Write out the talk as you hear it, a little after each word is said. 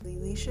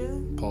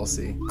Alicia. Paul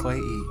C. Clay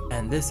E.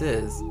 And this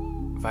is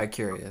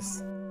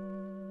Vicurious.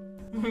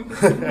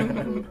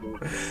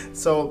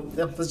 So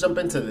let's jump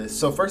into this.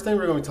 So first thing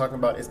we're going to be talking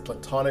about is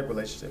platonic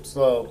relationships.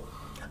 So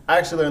I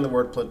actually learned the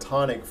word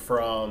platonic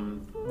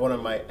from one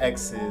of my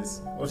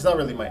exes, which is not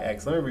really my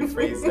ex. Let me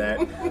rephrase that.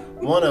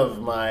 One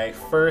of my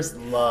first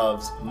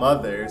love's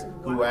mothers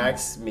who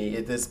asked me,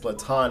 is this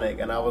platonic?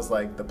 And I was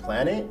like, the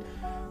planet?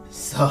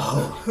 So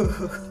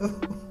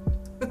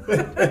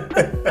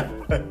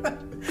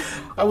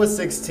I was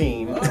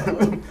 16.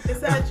 Is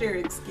that your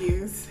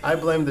excuse? I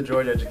blame the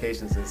Georgia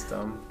education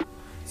system.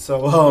 So,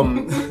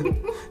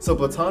 so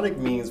platonic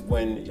means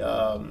when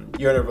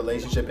you're in a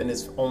relationship and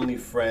it's only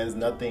friends,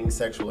 nothing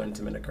sexual or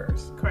intimate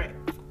occurs. Correct.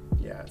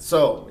 Yeah.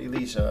 So,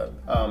 Alicia,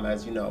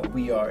 as you know,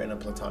 we are in a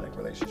platonic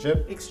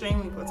relationship.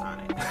 Extremely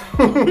platonic.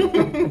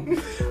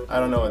 I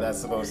don't know what that's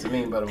supposed to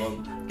mean, but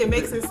it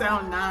makes it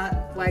sound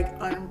not like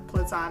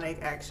unplatonic,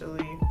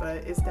 actually, but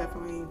it's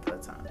definitely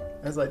platonic.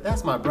 It's like,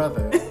 that's my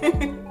brother.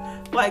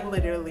 Like,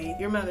 literally,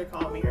 your mother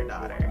called me her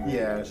daughter.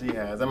 Yeah, she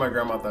has. And my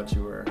grandma thought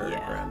you were her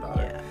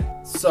granddaughter.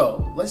 Yeah.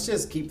 So, let's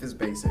just keep this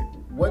basic.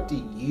 What do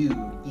you,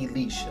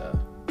 Alicia,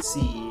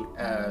 see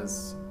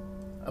as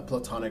a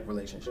platonic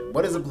relationship?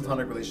 What is a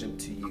platonic relationship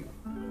to you?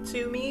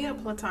 To me, a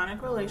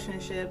platonic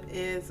relationship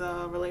is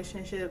a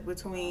relationship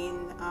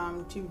between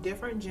two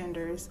different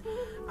genders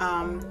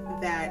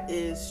that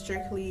is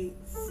strictly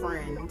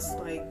friends.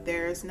 Like,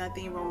 there's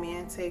nothing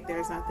romantic,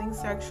 there's nothing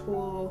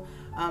sexual.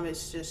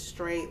 It's just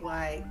straight,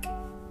 like,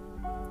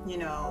 you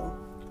know,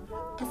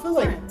 I feel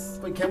friends.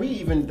 like, can we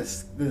even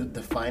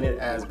define it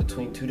as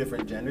between two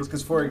different genders?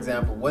 Because, for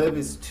example, what if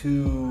it's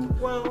two,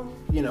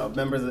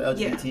 members of the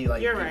LGBT? Yeah,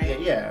 like, you're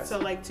right. Yeah. So,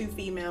 like, two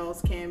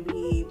females can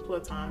be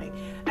platonic.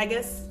 I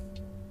guess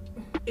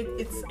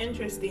it's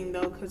interesting,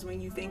 though, because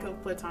when you think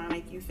of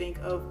platonic, you think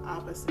of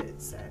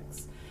opposite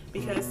sex.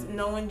 Because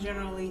no one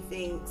generally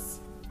thinks,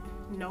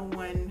 no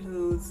one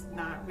who's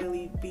not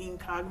really being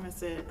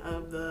cognizant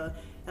of the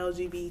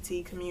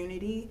LGBT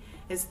community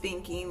is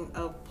thinking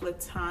of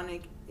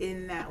platonic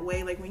in that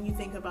way. Like, when you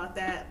think about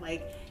that,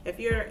 like, if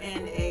you're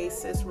in a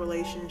cis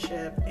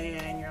relationship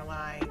and you're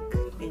like,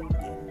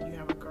 and you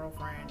have a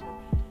girlfriend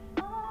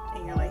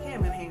and you're like, hey,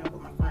 I'm gonna hang out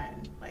with my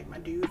friend, like my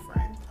dude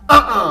friend.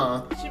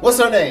 What's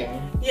her name?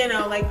 You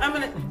know, like, I'm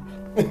gonna,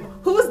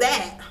 who's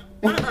that?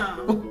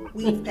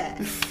 Leave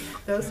past.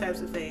 Those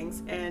types of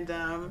things. And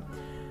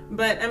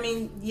but I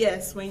mean,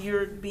 yes, when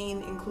you're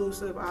being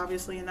inclusive,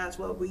 obviously, and that's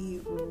what we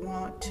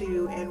want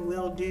to and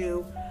will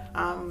do,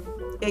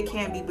 it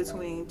can be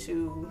between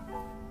two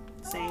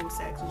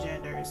same-sex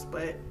genders,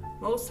 but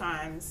most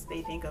times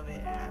they think of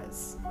it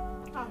as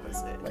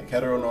opposite. Like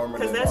heteronormative.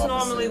 Because that's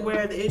opposite. normally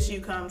where the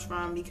issue comes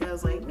from,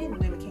 because like men and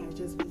women can't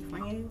just be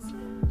friends.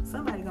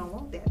 Somebody gonna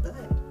want that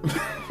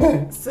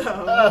butt.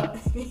 So,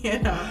 you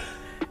know.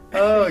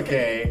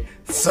 Okay.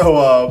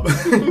 So,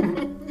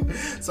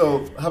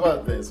 so how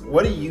about this?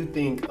 What do you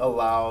think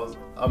allows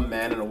a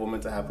man and a woman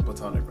to have a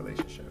platonic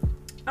relationship?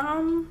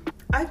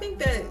 I think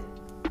that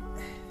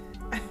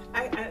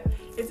I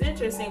it's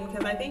interesting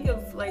because I think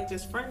of like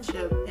just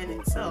friendship in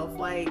itself.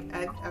 Like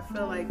I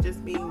feel like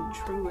just being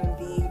true and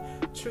being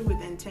true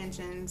with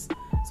intentions.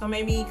 So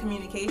maybe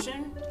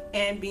communication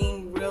and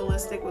being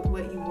realistic with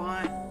what you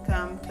want.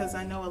 Because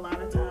I know a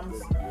lot of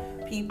times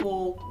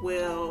people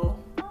will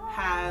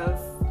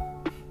have.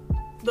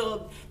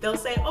 They'll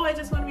say, oh, I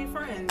just want to be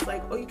friends.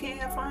 Like, oh, you can't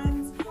have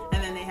friends?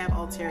 And then they have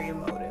ulterior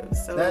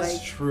motives. So that's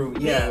like, true.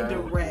 Yeah.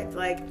 Being direct.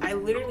 Like, I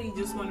literally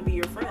just want to be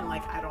your friend.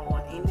 Like, I don't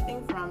want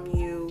anything from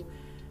you.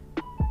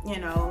 You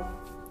know,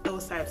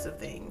 those types of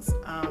things.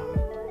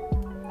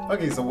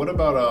 Okay, so what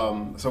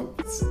about so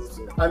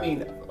I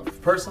mean,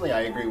 personally,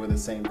 I agree with the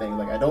same thing.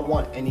 Like, I don't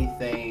want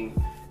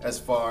anything as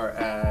far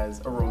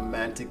as a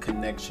romantic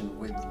connection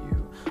with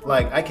you.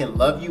 Like, I can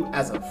love you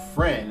as a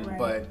friend, right.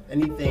 But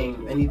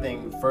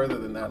anything further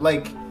than that,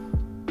 like,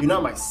 you're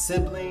not my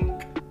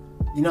sibling,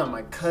 you're not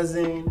my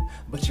cousin,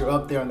 but you're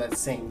up there on that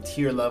same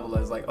tier level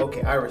as like,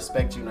 okay, I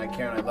respect you and I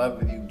care and I love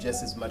with you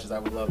just as much as I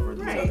would love for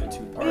these other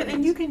two parties.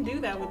 And you can do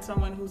that with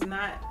someone who's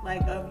not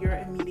like of your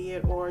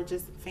immediate or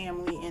just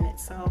family in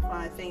itself.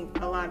 I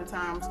think a lot of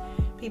times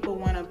people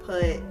want to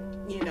put,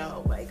 you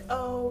know, like,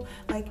 oh,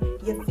 like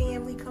your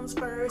family comes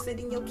first and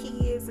then your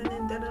kids and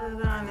then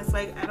da-da-da-da. And it's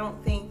like, I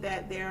don't think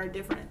that there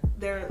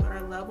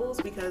are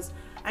levels, because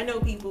I know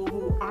people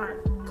who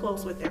aren't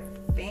close with their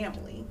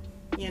family,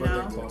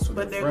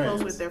 but they're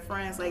close with their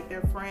friends. Like,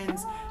 their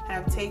friends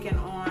have taken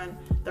on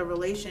the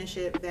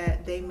relationship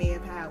that they may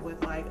have had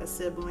with like a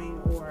sibling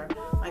or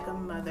like a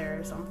mother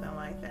or something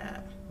like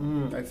that.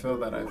 I feel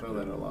that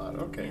a lot.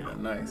 Okay, yeah.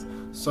 Nice.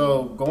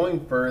 So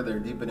going further,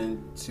 deeper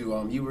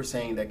into, you were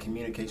saying that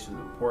communication is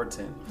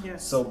important.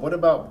 Yes. So what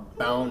about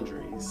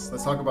boundaries?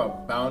 Let's talk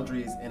about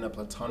boundaries in a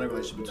platonic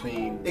relationship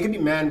between, it could be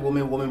man,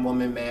 woman, woman,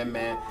 woman, man,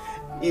 man,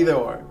 either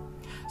or.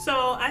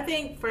 So I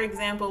think, for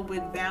example,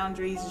 with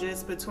boundaries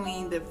just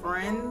between the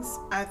friends,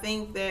 I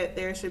think that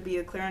there should be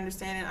a clear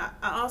understanding.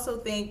 I also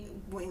think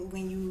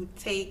when you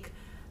take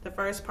the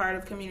first part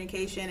of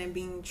communication and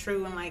being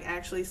true and like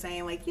actually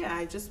saying like, yeah,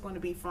 I just want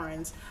to be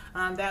friends.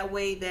 That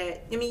way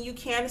that, I mean, you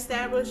can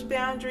establish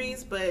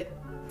boundaries, but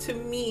to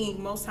me,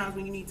 most times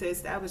when you need to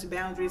establish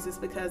boundaries, it's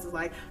because it's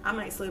like, I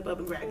might slip up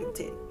and grab your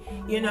titty,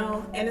 you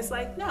know? And it's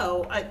like,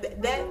 no,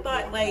 that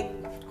thought, like,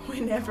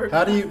 whenever.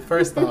 How do you,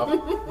 first off,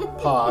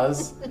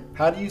 pause.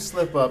 How do you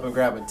slip up and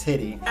grab a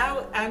titty?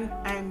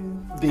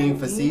 I'm being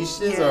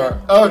facetious, yeah,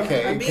 or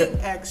okay? Yeah, I'm being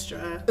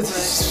extra,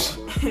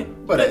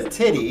 but a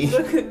titty.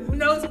 Who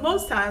knows?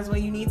 Most times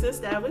when you need to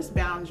establish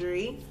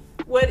boundary,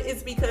 what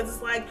it's because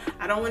it's like,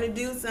 I don't want to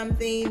do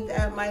something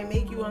that might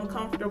make you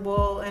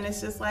uncomfortable, and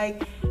it's just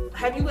like,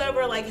 have you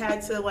ever like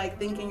had to like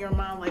think in your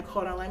mind like,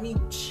 hold on, let me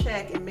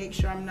check and make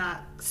sure I'm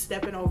not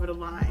stepping over the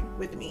line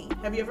with me?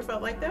 Have you ever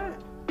felt like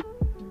that?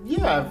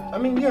 Yeah, I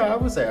mean, yeah, I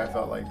would say I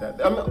felt like that.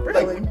 I mean,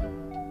 Really?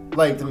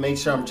 Like to make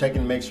sure I'm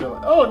checking, to make sure.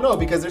 Like, oh no,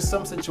 because there's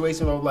some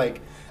situation where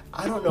like,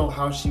 I don't know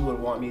how she would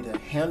want me to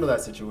handle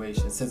that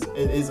situation since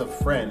it is a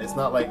friend. It's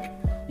not like,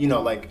 you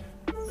know, like.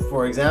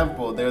 For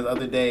example, the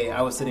other day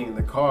I was sitting in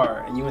the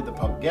car and you went to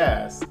pump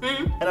gas,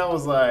 and I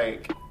was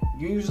like,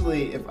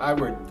 usually if I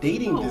were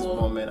dating this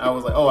woman, I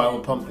was like, oh, I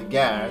would pump the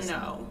gas.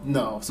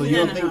 No. So you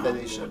don't think that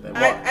they should then?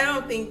 I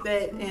don't think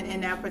that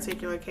in that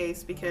particular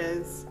case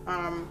because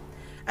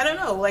I don't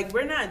know, like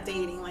we're not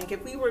dating. Like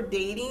if we were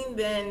dating,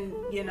 then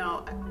you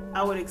know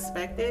I would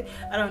expect it.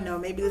 I don't know,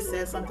 maybe this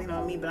says something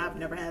on me, but I've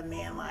never had a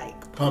man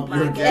like pump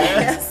your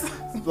gas.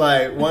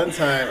 Like one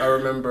time I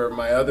remember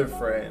my other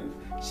friend.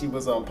 She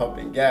was on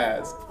pumping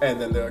gas, and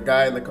then the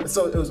guy in the car.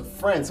 So it was a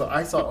friend. So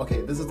I thought,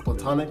 okay, this is a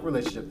platonic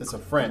relationship. It's a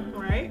friend.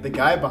 Right. The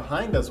guy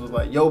behind us was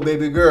like, "Yo,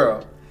 baby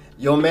girl,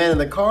 your man in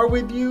the car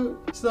with you?"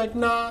 She's like,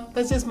 "Nah,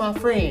 that's just my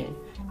friend."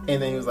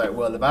 And then he was like,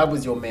 "Well, if I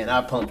was your man,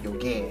 I'd pump your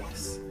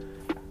gas."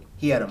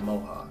 He had a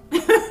mohawk.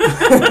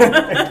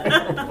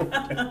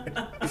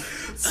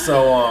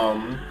 So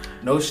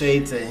no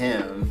shade to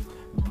him.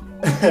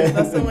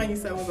 That's the one you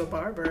said was a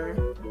barber.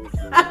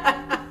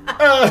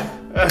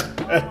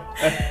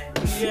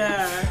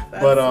 Yeah,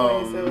 that's but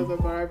what you said was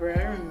a barber.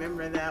 I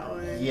remember that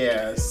one.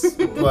 Yes,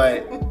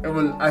 but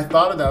when I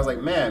thought of that, I was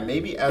like, man,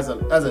 maybe as a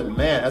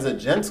man, as a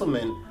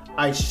gentleman,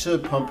 I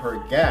should pump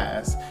her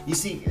gas. You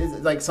see,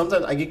 it's like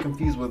sometimes I get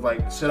confused with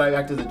like, should I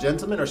act as a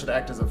gentleman or should I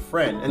act as a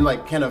friend? And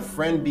like, can a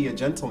friend be a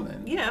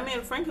gentleman? Yeah, I mean,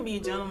 a friend can be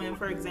a gentleman.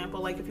 For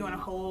example, like if you want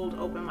to hold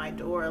open my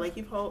door, like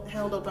you've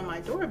held open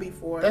my door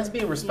before. That's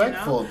being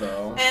respectful,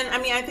 though. And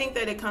I mean, I think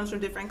that it comes from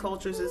different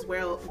cultures as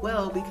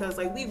well, because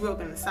like we grew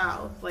up in the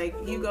South. Like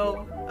you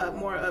go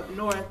more up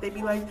north, they'd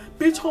be like,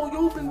 "Bitch, hold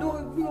your open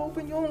door. You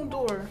open your own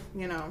door."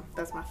 You know,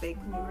 that's my fake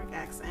New York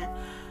accent.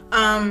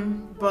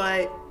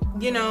 But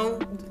you know,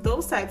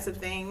 those types of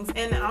things.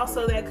 And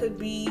also that could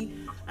be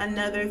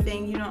another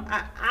thing, you know,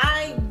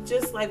 I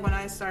just like when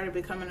I started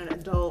becoming an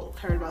adult,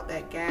 heard about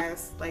that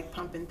gas like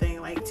pumping thing.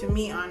 Like to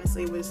me,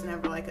 honestly, it was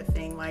never like a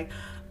thing like,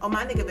 oh,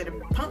 my nigga better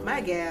pump my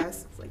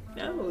gas. It's like,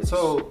 no.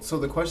 So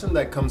the question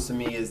that comes to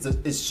me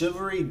is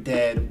chivalry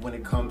dead when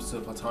it comes to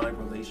platonic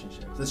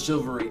relationships? Does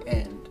chivalry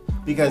end?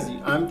 Because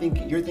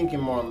you're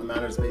thinking more on the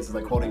matter space of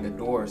like holding a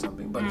door or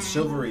something, but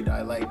chivalry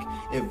die. Like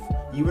if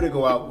you were to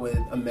go out with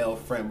a male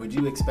friend, would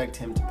you expect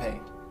him to pay?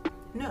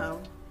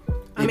 No.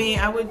 I mean,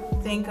 I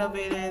would think of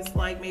it as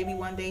like maybe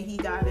one day he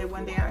got it,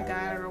 one day I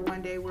got it, or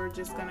one day we're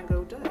just gonna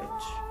go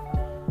Dutch.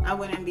 I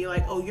wouldn't be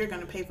like, oh, you're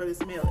gonna pay for this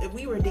meal. If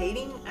we were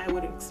dating, I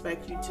would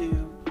expect you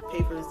to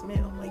pay for this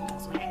meal. Like,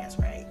 that's my ass,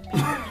 right?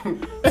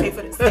 Pay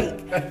for the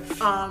steak.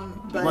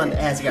 But one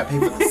ass, you gotta pay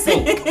for the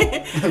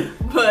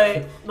sink.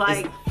 But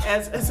like,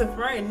 as a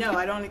friend, no,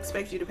 I don't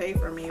expect you to pay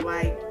for me.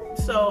 Like,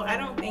 so I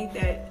don't think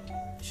that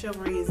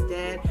chivalry is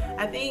dead.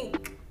 I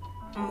think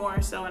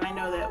more so, and I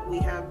know that we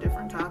have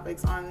different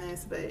topics on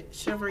this, but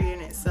chivalry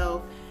in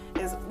itself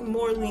is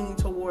more leaning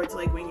towards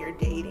like when you're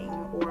dating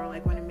or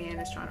like when a man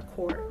is trying to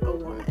court a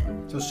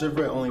woman. So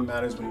chivalry only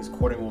matters when he's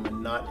courting a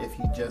woman, not if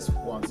he just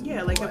wants to.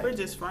 Yeah, like if we're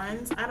just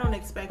friends, I don't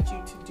expect you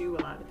to do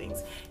a lot of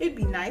things. It'd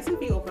be nice if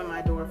you open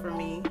my door for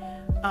me,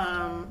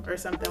 or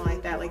something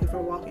like that, like if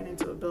we're walking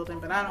into a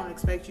building, but I don't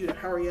expect you to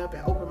hurry up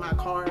and open my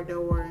car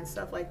door and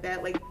stuff like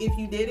that. Like if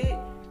you did it,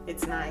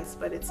 it's nice,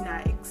 but it's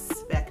not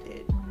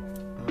expected.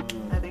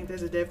 I think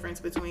there's a difference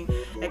between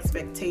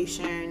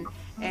expectation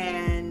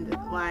and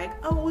like,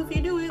 oh, if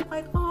you do it,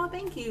 like, oh,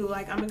 thank you,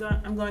 like I'm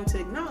going to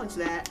acknowledge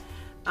that.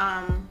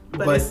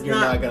 But it's you're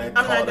not gonna.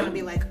 I'm not gonna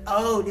be like,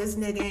 oh, this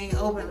nigga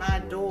ain't open my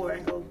door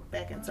and go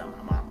back and tell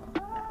my mama.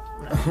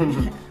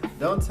 No.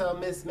 Don't tell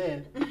Miss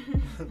Smith.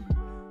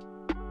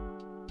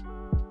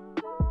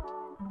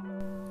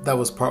 That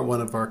was part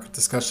 1 of our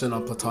discussion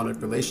on platonic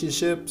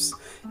relationships.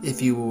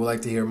 If you would like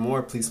to hear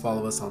more, please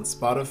follow us on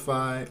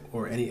Spotify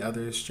or any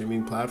other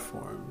streaming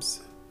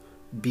platforms.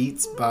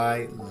 Beats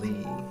by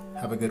Lee.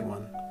 Have a good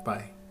one.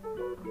 Bye.